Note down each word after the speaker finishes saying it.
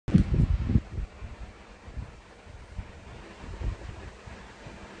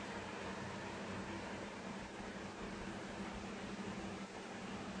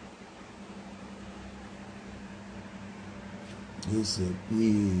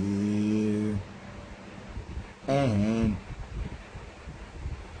disappear. And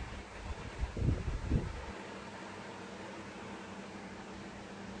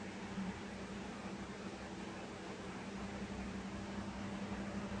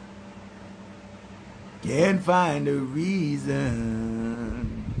can't find a reason.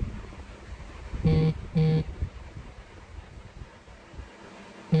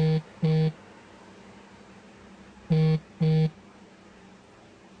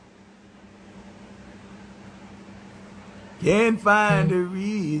 Can't find a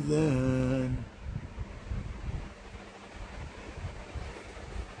reason.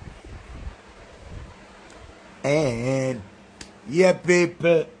 And yeah,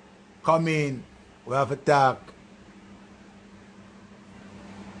 people, come in. We have a talk.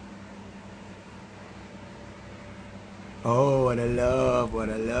 Oh, what a love, what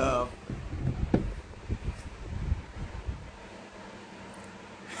a love.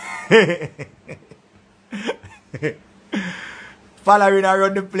 Following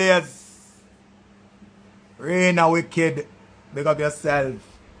around the place. Raina wicked. Big up yourself.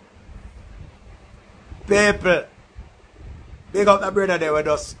 People. Big up the brother there with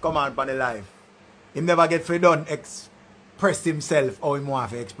us come on for the life. He never get free done express himself how he want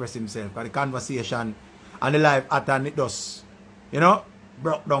to express himself. Because the conversation and the life attend it does. You know?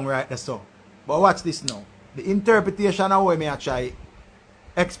 Broke down right there so. But watch this now. The interpretation of what me I try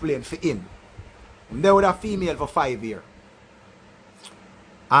explain for him. They with a female for 5 years.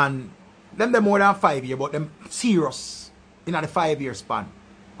 And them more than 5 years, but them serious in the 5 year span.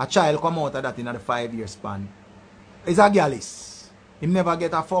 A child come out of that in the 5 year span. It's a gallus. He never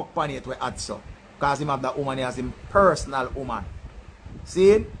get a fuck pan yet with add so. Because him have that woman as him personal woman.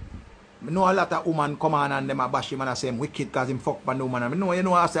 See? I know a lot of woman come on and them a bash him and say him wicked because him fuck pan the woman. I know you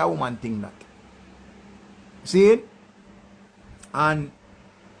know I say a woman thing that. See? And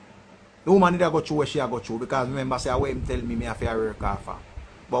the woman did go through what she go through because remember say what him tell me have to work off her.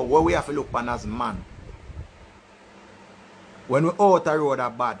 But what we have to look upon as man. When we out the road are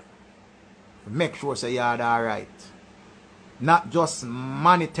bad, make sure say you are alright. Not just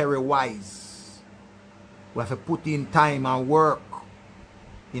monetary wise. We have to put in time and work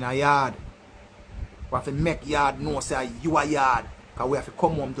in a yard. We have to make yard know say you are yard. Because we have to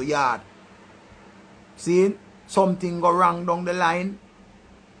come home to yard. See? Something go wrong down the line.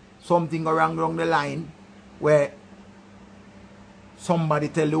 Something go wrong down the line where somebody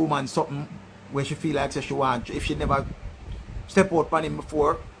tell the woman something where she feel like she want. If she never step out on him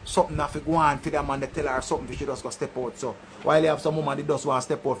before, something have to go on for the man to tell her something she just go step out. So while you have some woman that does want to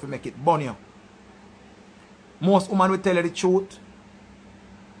step out to make it burn you. Most women will tell you the truth.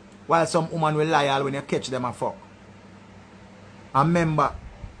 While some women will lie when you catch them and fuck. And remember,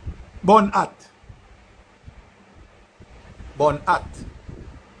 burn hot. Burn hot.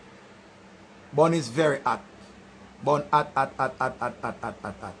 Burn is very hot. Burn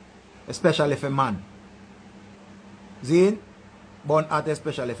hot. Especially if a man. See? Burn hot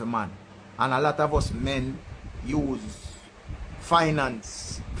especially if a man. And a lot of us men use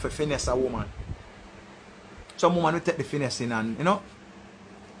finance for finesse a woman. Some woman will take the finesse in and, you know,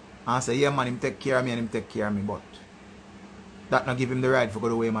 and say, yeah man, him take care of me and him take care of me, but that not give him the right for go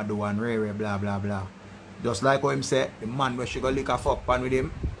the way I do and blah blah blah. Just like how him say, the man where she go lick a fuck pan with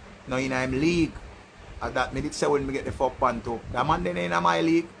him, now in him league. And that me did say when me get the fuck pan too. The man then in my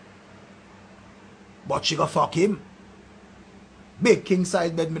league. But she go fuck him. Big king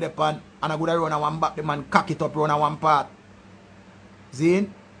size bed me the pan. And I go run a one back, the man cock it up run a one part. See?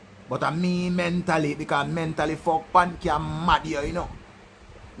 But I me mentally, because mentally fuck pan can mad you know.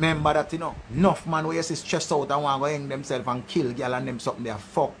 Remember that, you know. Enough man where you see stress out and want to go hang themselves and kill girl and them something there.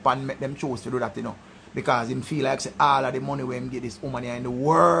 Fuck pan make them choose to do that, you know. Because him feel like say all of the money where him get this woman here in the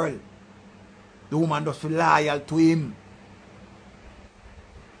world. The woman just feel loyal to him.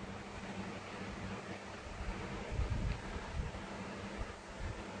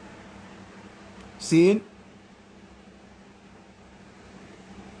 See?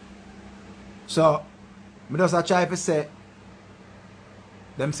 So, I just try to say,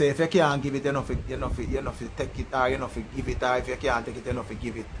 them say if you can't give it, you know, take it, or you know, give it, or if you can't take it, you know,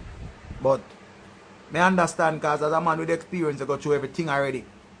 give it. But, I understand because as a man with experience, I go through everything already.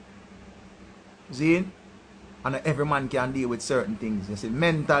 See? And every man can deal with certain things. You see,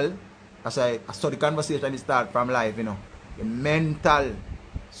 mental, as I study conversation, it start from life, you know. The mental,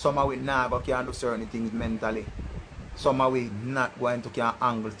 some of we never can do certain things mentally. Some of we not going to can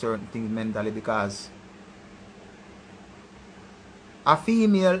handle certain things mentally because a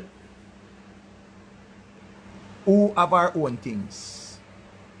female who have her own things,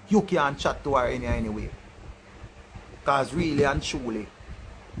 you can't chat to her anyway. Because really and truly,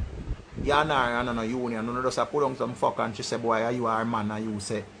 you and her and a union, you just put on some fuck and she say, boy, are you a man and you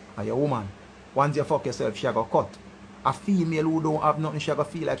say, are you a woman? Once you fuck yourself, she go cut. A female who don't have nothing, she go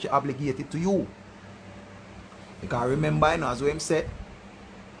feel like she obligated to you. Because remember, you know, as we say,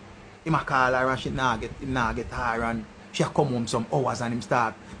 he might call her and she not get her and she come home some hours and him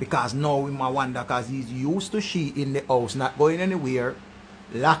start. Because now he might wonder because he's used to she in the house, not going anywhere,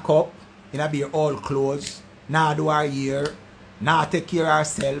 lock up, in a be all clothes, not do her hair, not take care of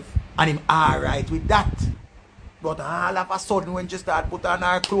herself, and him alright with that. But all of a sudden when she start put on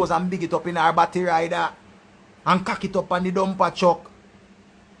her clothes and big it up in her battery rider and cock it up on the dumper truck,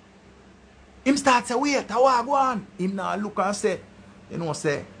 him start say, wait, how go on? Him now look and say, you know,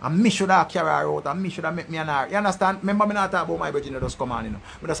 say, and me should have carry her out, and me should have make me an her. You understand? Remember me not talk about my virgin just come on, you know.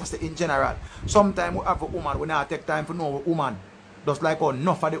 But that's say in general. Sometimes we have a woman, we not take time to know a woman. Just like how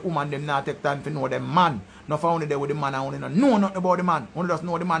enough of the woman them not take time to know the man. Enough only there with the man and only know nothing about the man. Only just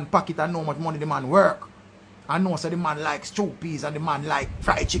know the man pocket and know how much money the man work. And know so the man like stew peas and the man like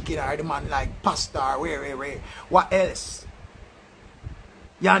fried chicken or the man like pasta or where. What else?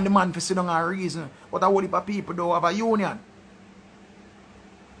 Yeah, and the man for sit down and reason. But a whole heap of people don't have a union.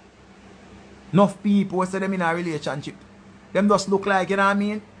 Enough people who say them in a relationship. Them just look like, you know what I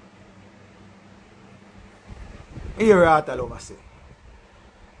mean? Here at all over say.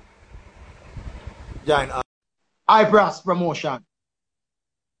 Join eyebrows promotion.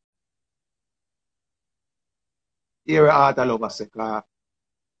 Here at all over say.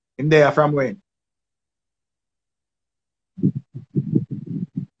 In there from when?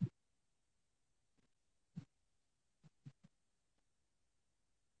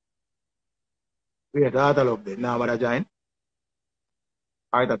 Wait, that all up there. Now what I join?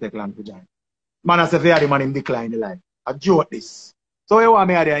 Alright, I take long to join. Man, I say for the man him decline the line. I joke this. So you want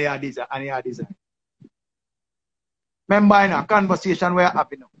me to hear this and hear this. Remember in a conversation we're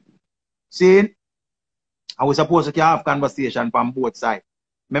having now. See? And we supposed to have conversation from both sides.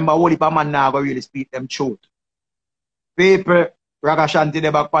 Remember what if a man now go really speak them truth. People, Raga Shanti they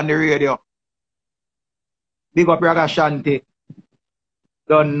back on the radio. Big up Raga Shanti.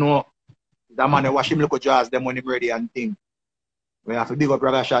 Don't know. The man they wash him look at jazz them when him ready and thing. We have to big up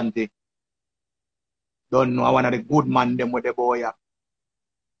Raga Shanti. Don't know one of the good man them with the boy. Him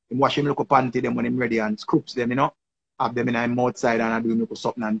wash him look at panty them when him ready and scoops them, you know. Have them in him outside and I do him look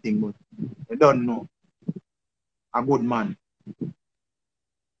something and thing, but they don't know. A good man.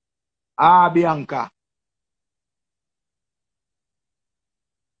 Bianca.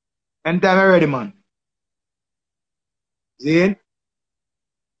 Anytime I'm ready, man. See?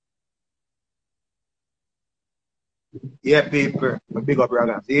 Yeah, paper. Big up,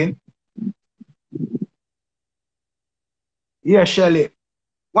 brother. See? Yeah, Shelly.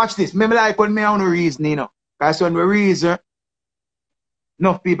 Watch this. Maybe like when me on reason, you know. Because when we reason,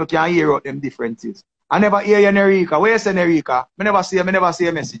 enough people can hear out them differences. I never hear you, Nerika. Where you say, Nerika? I never see a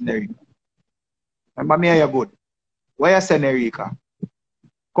message, Nerika. Remember me, you're good. Where you say, Nerika?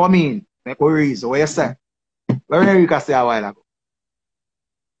 Come in. Make a reason. Where you say? Where Nerika say a while ago?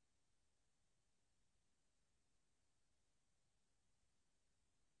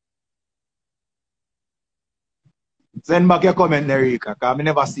 Send back your comment, Nerika, because I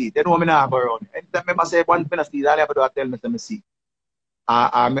never see it. They know me not go around. Anytime I say one thing I see it, all I have to do is tell me to see it.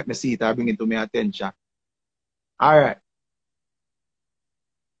 I make me see it, I bring it to my attention. Alright.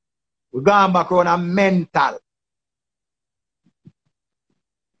 We're going back around a mental.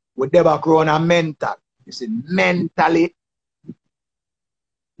 We're back around a mental. You see, mentally,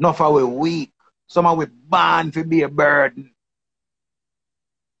 enough of we weak. Some of we born to be a burden.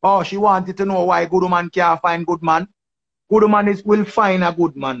 Oh, she wanted to know why good woman can't find good man. Good woman will find a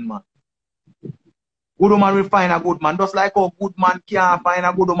good man, man. Good woman will find a good man. Just like how good man can't find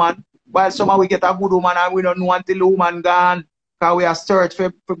a good woman. While some we get a good woman and we don't know until the woman gone. Because we are search for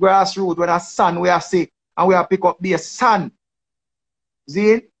grassroots. When a son we are sick. And we are pick up the son.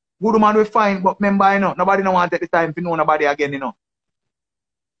 See? Good woman will find. But remember, you know, nobody don't want to take the time to know nobody again, you know.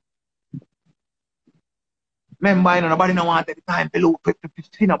 Remember, you know, nobody don't want to take the time to look for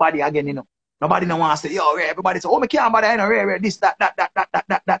nobody again, you know. Nobody don't want to say, yo, everybody say, oh, me can't bother, you know, this,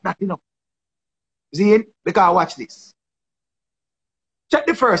 that, you know. See? Because watch this. Check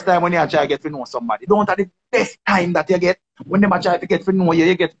the first time when you try to get to know somebody. Don't have the best time that you get. When they try to get to know you,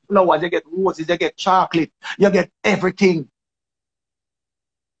 you get flowers, you get roses, you get chocolate, you get everything.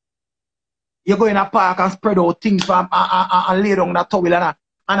 You go in a park and spread out things from and lay down that towel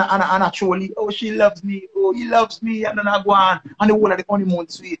and actually, oh, she loves me, oh, he loves me, and then I go on, and the whole of the honeymoon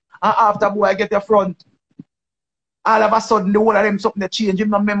sweet. And after, boy, I get your front. All of a sudden, the whole of them something they change. Him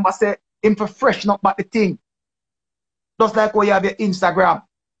no member say, him for freshen up back the thing. Just like when you have your Instagram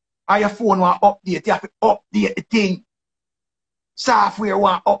or your phone want update, you have to update the thing. Software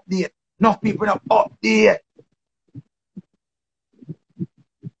want update. Enough people don't update.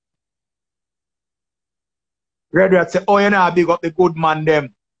 Red say, oh, you know, big up the good man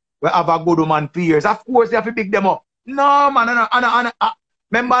them. We have a good woman peers. Of course, you have to big them up. No, man,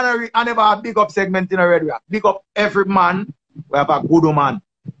 remember, I never have big up segment in a Red Rat. Big up every man, we have a good woman.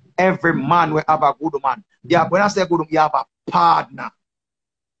 Every man, we have a good woman. Yeah, when I say good woman, you have a partner.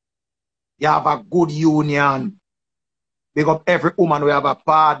 You have a good union. Big up every woman, we have a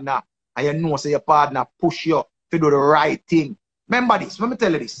partner. And you know, say your partner push you to do the right thing. Remember this, let me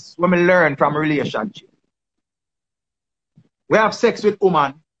tell you this. When we learn from a relationship. We have sex with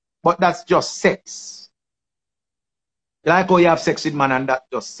woman, but that's just sex. Like how you have sex with man and that's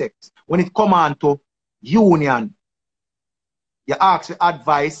just sex. When it come on to union, you ask for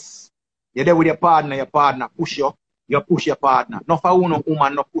advice, you're there with your partner push you push your partner. Not for one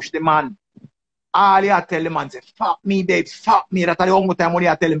woman, not push the man. All you tell the man say, fuck me, babes, fuck me. That's the only time when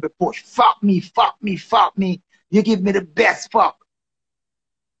you tell him to push. Fuck me, fuck me, fuck me. You give me the best fuck.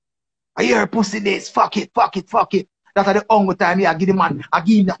 I hear pussy this, fuck it, fuck it, fuck it. That's the only time I give the man, I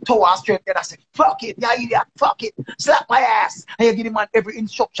give him the tower strength and I say, fuck it, yeah, idiot, fuck it, slap my ass. And you give the man every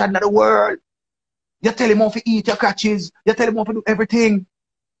instruction in the world. You tell him how to eat your crutches, you tell him how to do everything.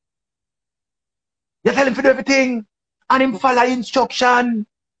 You tell him to do everything, and him follow instruction.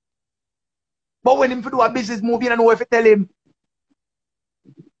 But when him to do a business move, you don't know if you tell him.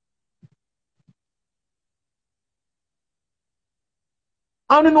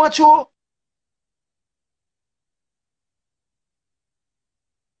 I don't know what you.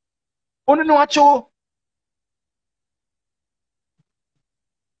 I don't know what you.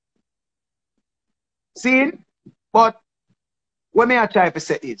 See? But what me I try to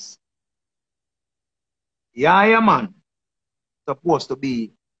say is, yeah, man, supposed to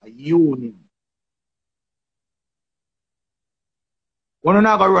be a union. When you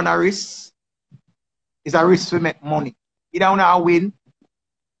not gonna run a risk, it's a risk to make money. Either you not win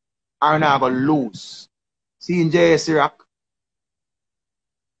or you not gonna lose. See in JS Iraq,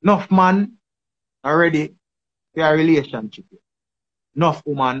 enough man are ready for a relationship. Enough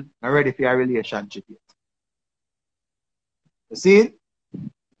woman are ready for a relationship. You see?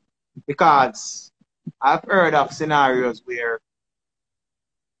 Because I've heard of scenarios where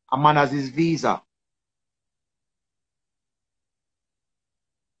a man has his visa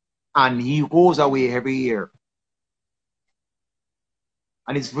and he goes away every year.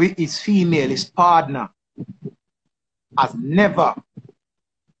 And his female, his partner, has never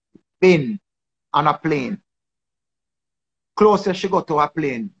been on a plane. Closest she got to a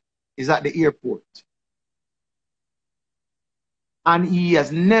plane is at the airport. And he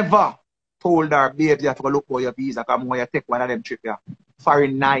has never told her, babes, you have to go look for your visa, come when you take one of them trips here.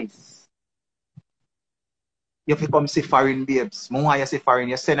 Foreign nice. You have to come see foreign babes. When you see foreign,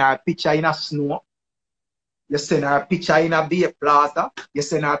 you send her a picture in a snow. You send her a picture in a Bay Plaza. You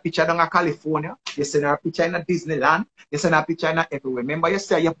send her a picture down in California. You send her a picture in a Disneyland. You send her a picture in a everywhere. Remember, you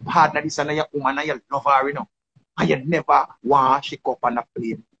say your partner, this and your woman, and you love her, you know. And you never want she up on a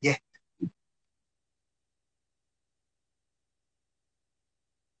plane. Yeah.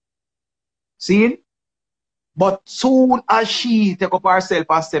 See? But soon as she take up herself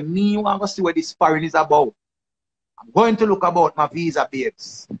and say, me want to see what this foreign is about. I'm going to look about my visa,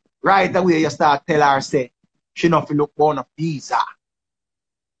 babes. Right away, you start tell her, say, she not to look for a visa.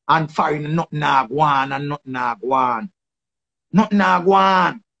 And foreign nothing na go on and nothing na go on. Nothing na go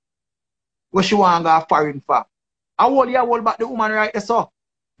on. What she want to go foreign for? I hold back the woman right there, so.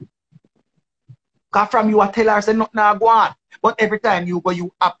 Because from you, I tell her, say, nothing na go on. But every time you go,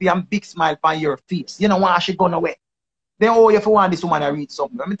 you happy and big smile on your face. You know why she gone away. Then, oh, if you want this woman to read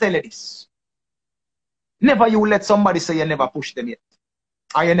something, let me tell you this. Never you let somebody say you never push them yet.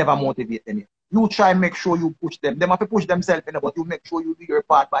 Or you never motivate them yet. You try and make sure you push them. They have to push themselves, but you make sure you do your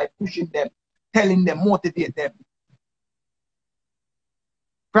part by pushing them, telling them, motivate them.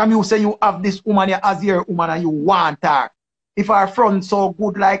 From you say you have this woman as your woman and you want her. If her front so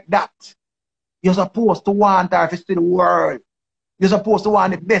good like that, you're supposed to want her to see the world. You're supposed to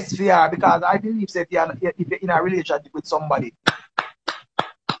want the best for her because I believe if you're in a relationship with somebody,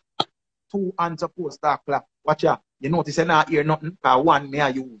 two hands supposed to clap. Watch ya. You notice I not hear nothing because one may I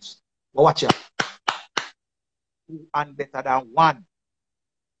use. But watch ya. Two hands better than one.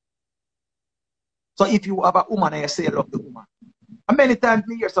 So if you have a woman and you say you love the woman, and many times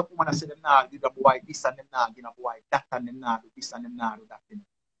me hear some woman say them nah give a boy this and them nah give a boy that and them nah do this and them nah do that. You know.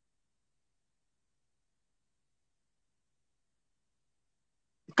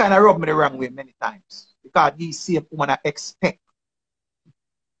 kind of rubbed me the wrong way many times. Because these same women expect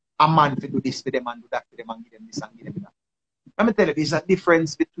a man to do this for them and do that for them and give them this and give them that. Let me tell you, there's a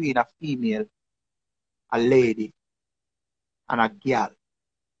difference between a female, a lady, and a girl.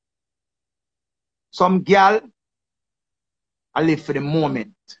 Some girl, I live for the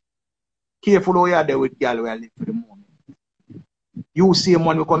moment. Careful how you are there with girl where I live for the moment. You see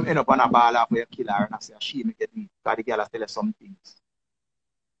one who come end up on a ball after you kill her and I say, she make it me. Because the girl has tell her some things.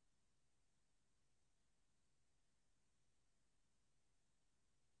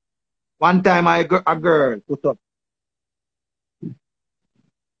 One time a girl put up.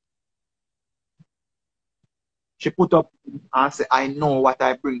 She put up and said, I know what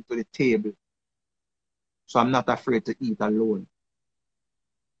I bring to the table. So I'm not afraid to eat alone.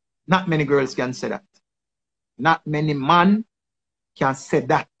 Not many girls can say that. Not many men can say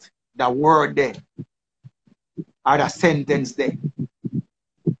that. The word there. Or the sentence there.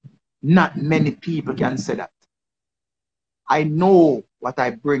 Not many people can say that. I know what I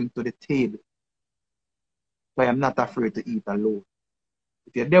bring to the table. So I am not afraid to eat alone.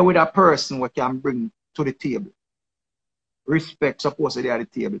 If you're there with a person what can bring to the table, respect supposed to be at the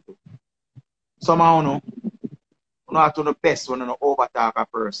table too. Somehow, you have to do the best when you overtalk a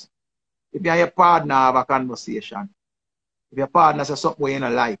person. If you and your partner have a conversation, if your partner says something you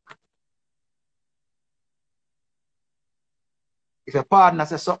don't like, if your partner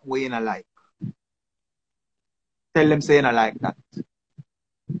says something you don't like, tell them say you don't like that.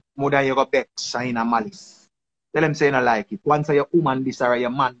 More than you go vex and in a malice. Tell them say you don't like it. Once your woman this or your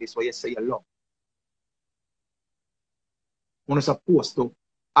man this, what you say you love. You're supposed to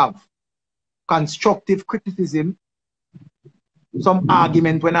have constructive criticism. Some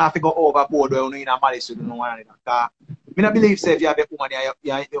argument when I have to go overboard where you in a malice you don't know one another. I don't believe say if you have a woman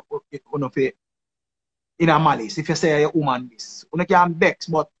you in a malice. If you say your woman this, you can vex,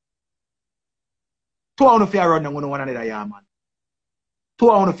 but two of you are running one another, yeah, man. Two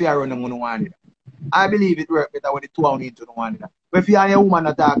of you are running one another. I believe it works better when the two of you into one another. But if you are your woman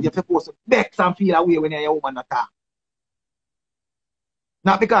attack, you're supposed to vex and feel away when you're your woman attack.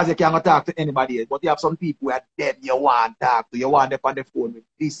 Not because you can't talk to anybody else, but you have some people who are dead you want to talk to. You want them on the phone with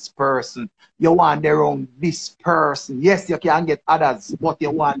this person. You want them around this person. Yes, you can get others, but you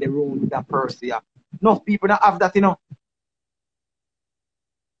want them around with that person. Yeah. Enough people don't have that, you know.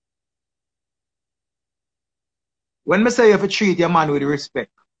 When I say you have to treat your man with respect,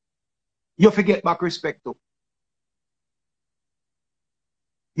 you forget back respect too.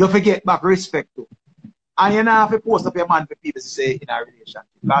 You forget back respect too. And you don't have to post up your man for people to say in a relationship.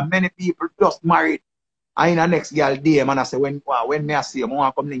 Because many people just married and in the next girl day, man, I say, when me I see you, I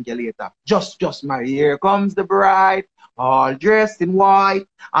want to come link you later. Just marry. Here comes the bride, all dressed in white,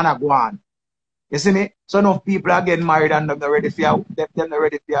 and I go on. You see me? So enough people are getting married and they're not ready for your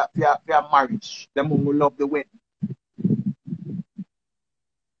marriage. Them who love the wedding.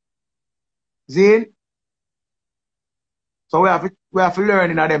 See? So we have to learn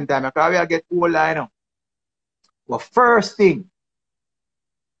in them time because we have to get old, you know. But first thing,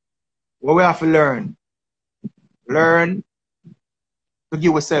 what we have to learn to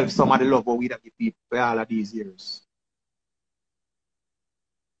give yourself some of the love what we don't give people for all of these years.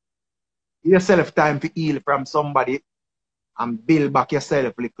 Give yourself time to heal from somebody and build back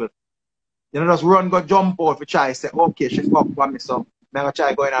yourself a little. You know, just run, go jump out for try say, okay, she fuck for me, so I'm going to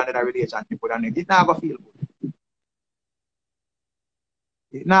try going on in a relationship with her. It's not going to feel good.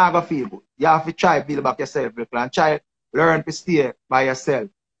 It's not going to feel good. You have to try build back yourself a little and try learn to stay by yourself.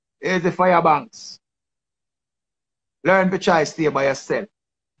 Here's the fire banks. Learn to try stay by yourself.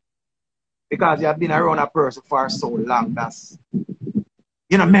 Because you have been around a person for so long that's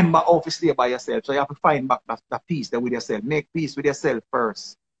you know, remember how to stay by yourself. So you have to find back that peace there with yourself. Make peace with yourself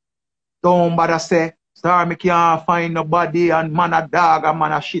first. Don't bother say, sorry, me can't find nobody and man a dog and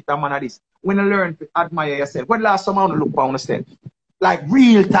man a shit and man a this. When you learn to admire yourself, when last time you look for yourself? Like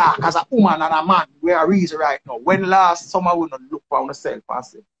real talk as a woman and a man, we are reason right now. When last summer we not look for yourself and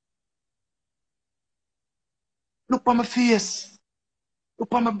say, look on my face,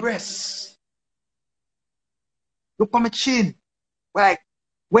 look on my breasts, look on my chin. Like,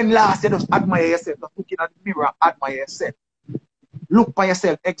 when last you just admire yourself, just look in the mirror, admire yourself. Look for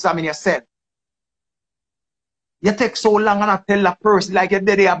yourself, examine yourself. You take so long and I tell a person, like you're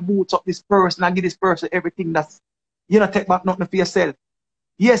there, boots up this person and give this person everything that's, you don't take back nothing for yourself.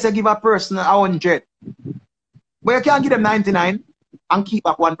 Yes, you give a person 100, but you can't give them 99 and keep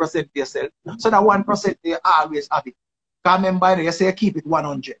back 1% for yourself. So that 1% they always have it. Because remember, you say you keep it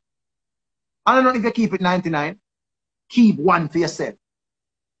 100. I don't know if you keep it 99, keep 1 for yourself.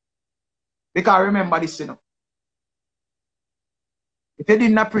 Because remember this, you know. If you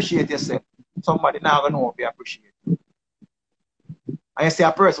didn't appreciate yourself, somebody now gonna know if you appreciate you. And you see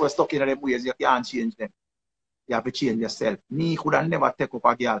a person was stuck in them ways, you can't change them. You have to change yourself. Me could have never take up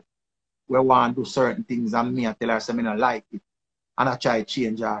a girl where want to do certain things and me I tell her something I like it. And I try to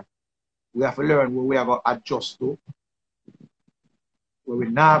change her. We have to learn where we are going to adjust to, where we're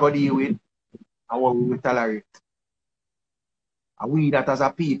not going to deal with, and what we will tolerate. And we that as a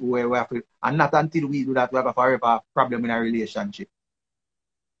people where we have to, and not until we do that, we have a forever problem in a relationship.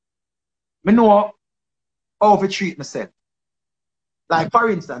 I know how to treat myself. Like for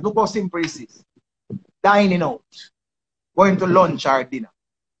instance, look how simple this is. Dining out, going to lunch or dinner.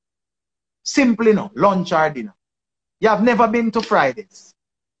 Simple enough, lunch or dinner. You have never been to Fridays.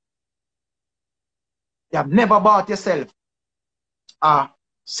 You have never bought yourself a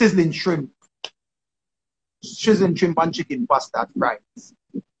sizzling shrimp and chicken pasta at Fridays.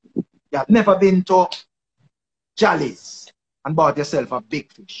 You have never been to Jollies and bought yourself a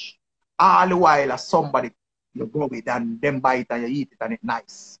big fish. All the while as somebody you go with and them buy it and you eat it and it's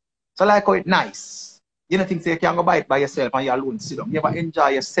nice. So like how it's nice. You don't think so you can go buy it by yourself and you alone sit down. You ever enjoy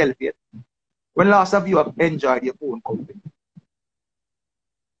yourself yet? When last of you have enjoyed your own company?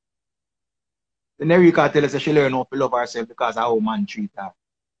 Then Erika tell us that she learn how to love herself because of how man treat her.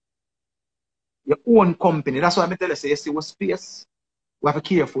 Your own company. That's why I tell us, you see what space? We have to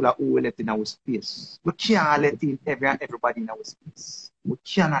be careful of who we let in our space. We can't let in everybody in our space. We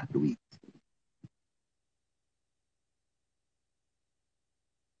cannot do it.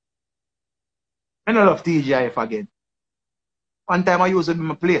 I don't love TGIF again. One time I used it in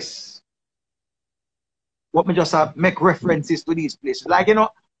my place. What me just make references to these places. Like, you know,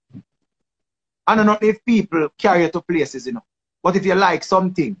 I don't know if people carry you to places, you know. But if you like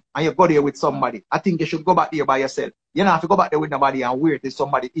something and you go there with somebody, I think you should go back there by yourself. You don't have to go back there with nobody and wait till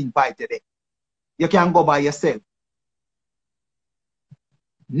somebody invited there. You can go by yourself.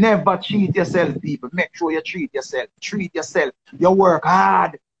 Never cheat yourself, people. Make sure you treat yourself. Treat yourself. You work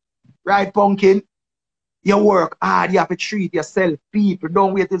hard. Right, pumpkin? You work hard. You have to treat yourself, people.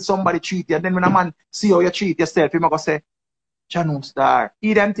 Don't wait till somebody treat you. And then when a man see how you treat yourself, he might go say, Chanu star.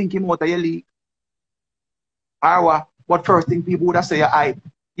 He them think him out of your league. Or what first thing people would have say, you hype.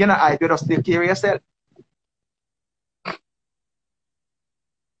 You're not hype, you just take care of yourself.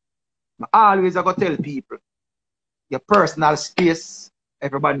 I always I go tell people, your personal space,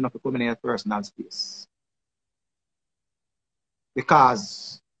 everybody not to come in your personal space.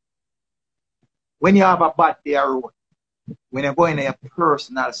 Because when you have a bad day road, when you go in your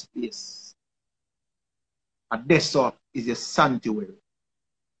personal space, a desert is your sanctuary.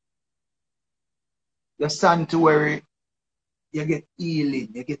 Your sanctuary, you get healing,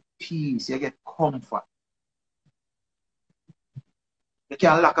 you get peace, you get comfort. You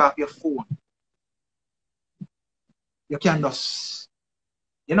can lock off your phone. You can just,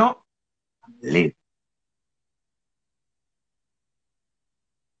 you know, live.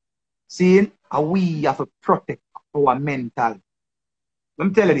 See, and we have to protect our mental. Let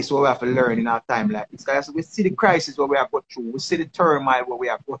me tell you this, what we have to learn in our time like this. Because we see the crisis where we are going through. We see the turmoil where we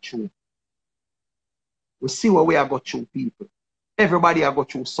are going through. We see what we are going through, people. Everybody are going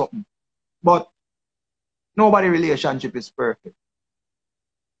through something. But nobody relationship is perfect.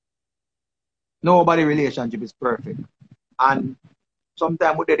 Nobody relationship is perfect. And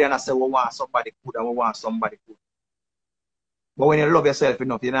sometimes we there and say we want somebody good and we want somebody good. But when you love yourself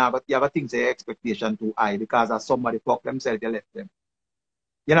enough, you have to think your expectation too high because as somebody fuck themselves, you left them.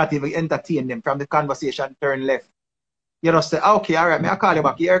 You're not even entertain them from the conversation turn left. You just say, okay, all right, I call you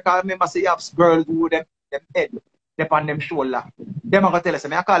back here. Because remember, say you have girls who them head, them on them shoulder. Them are going to tell us,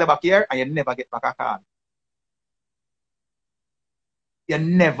 I call you back here, and you never get back a call. You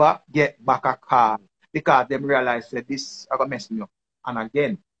never get back a call because them realize that this is going to mess me up. And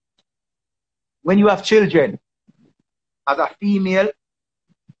again, when you have children, as a female,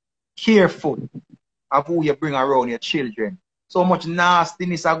 careful of who you bring around your children. So much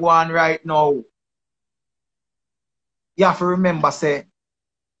nastiness are going on right now. You have to remember, say,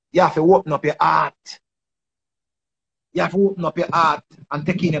 you have to open up your heart. You have to open up your heart and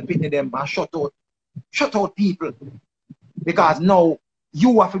take in a pity them and shut out people. Because now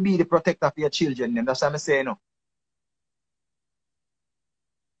you have to be the protector of your children. And that's what I'm saying now.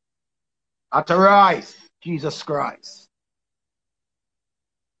 Arise, Jesus Christ.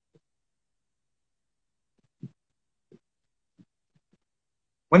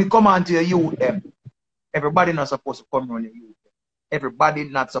 When it comes on to your youth, everybody not supposed to come around your youth. Everybody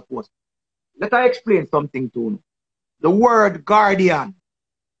not supposed. Let I explain something to you. The word guardian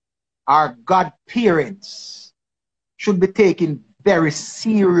or godparents should be taken very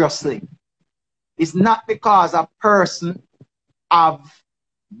seriously. It's not because a person have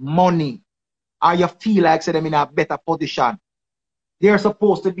money or you feel like say them in a better position, they're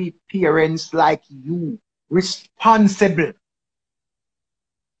supposed to be parents like you, responsible.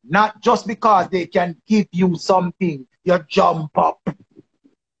 Not just because they can give you something, you jump up.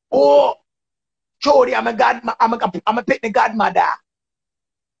 Oh, Jody, I'm a pitney godmother.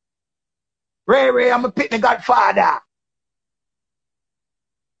 Ray, I'm a pitney godfather.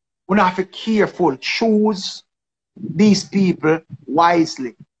 We have to be careful. Choose these people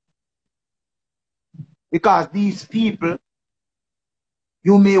wisely. Because these people,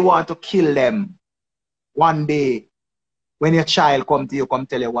 you may want to kill them one day when your child come to you, come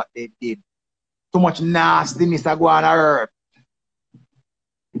tell you what they did. Too much nastiness are going on earth.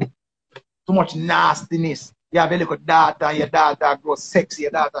 Too much nastiness. You have a little daughter, your daughter grows sexy,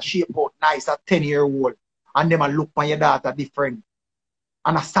 your daughter shape out nice at 10-year-old. And them a look on your daughter different.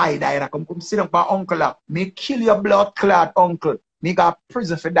 And a side eye, come sit down for uncle. Me kill your blood clad uncle. Me got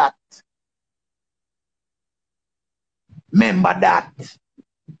prison for that. Remember that.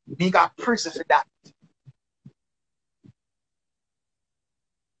 Me got prison for that.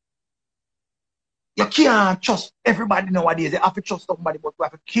 You can't trust everybody nowadays. You have to trust somebody, but you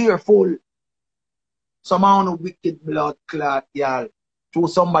have to be careful. Some of the wicked blood clot, y'all. To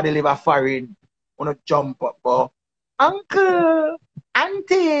somebody live a foreign, wanna jump up, but uncle,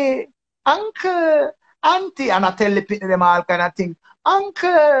 auntie, uncle, auntie, and I tell the people them all kind of thing.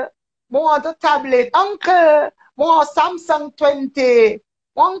 Uncle, more the tablet, uncle, more Samsung 20,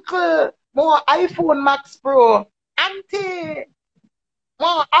 uncle, more iPhone Max Pro, auntie,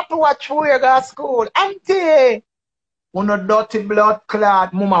 more Apple Watch for you go to school, auntie. Wanna dirty blood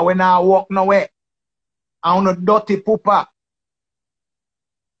clot, mama, when I walk nowhere. I want a dirty pooper. I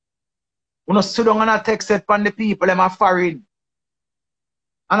want to sit down and I text it from the people them are foreign.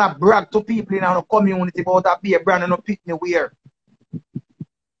 And I brag to people in our community about a be a brand and no pitney wear.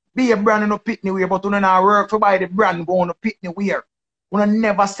 Be a brand and no pitney wear, but we don't work to buy the brand go on no pitney wear. We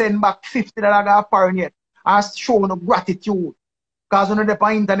never send back $50 to foreign yet. I show no gratitude. Because we don't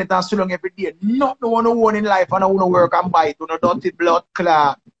on internet and sit down every day. Nothing we want in life and I want to work and buy it. We don't dirty blood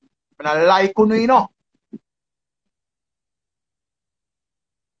clot. And I like you know.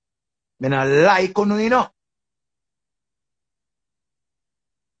 I don't like you know.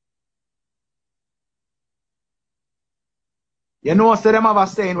 You know, so them have a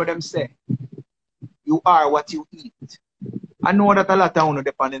saying what them say. You are what you eat. I know that a lot of you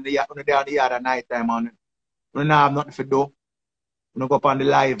depend on the yard at night time and you don't have nothing to do. You go up on the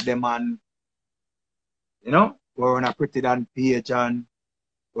live them and you know, we're on a Pretty Dan page and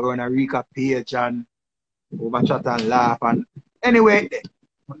we're on a Rika page and over chat and laugh and anyway,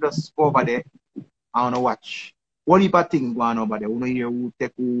 we just go over there. I want to watch. What heap of things going on over there? We don't hear who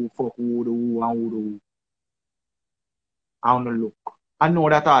take who, fuck who, do who, and who do. I want to look. I know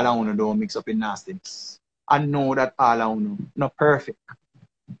that all I want to do mix up in nastiness. I know that all I want to do. Not perfect.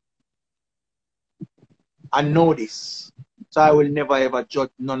 I know this. So I will never ever judge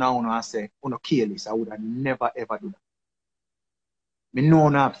none of you and say, oh no, kill this. I would have never ever do that. Me know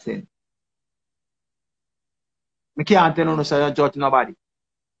no absent. Me can't tell you say you judge nobody.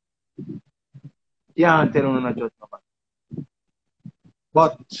 Can't tell you not judge nobody.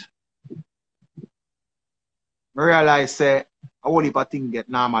 But I realize a whole heap of things get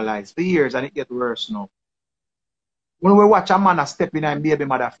normalized for years and it get worse now. When we watch a man step in and baby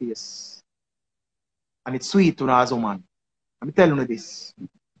mother face, and it's sweet to know as a man. I'm telling you this.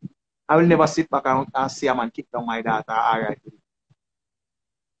 I will never sit back and see a man kick down my daughter. All right.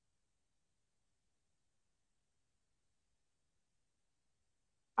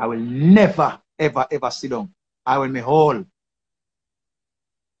 I will never, ever, ever sit down. I will me whole.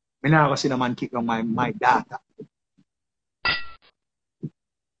 I never see a man kick down my daughter.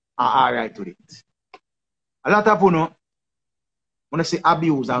 All right with it. A lot of people, when I say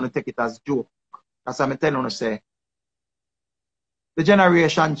abuse, I want to take it as joke. That's what I'm telling you, say. The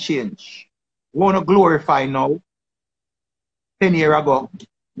generation change. We want to glorify now. 10 years ago,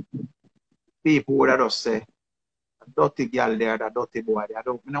 people would have just say, dirty girl there, that dirty boy there. I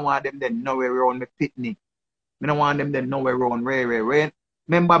don't want them then nowhere around me pitney. I don't want them then nowhere around rain.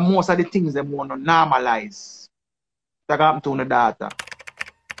 Remember, most of the things they want to normalize. That happened to the daughter.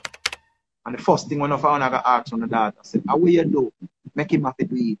 And the first thing when I found I got asked on the daughter, I said, what you do? Make him have to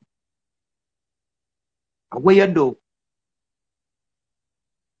do it. What you do?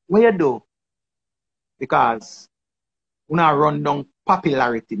 What you do? Because we now run down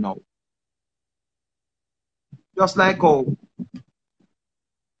popularity now. Just like how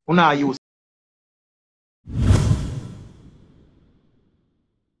we now use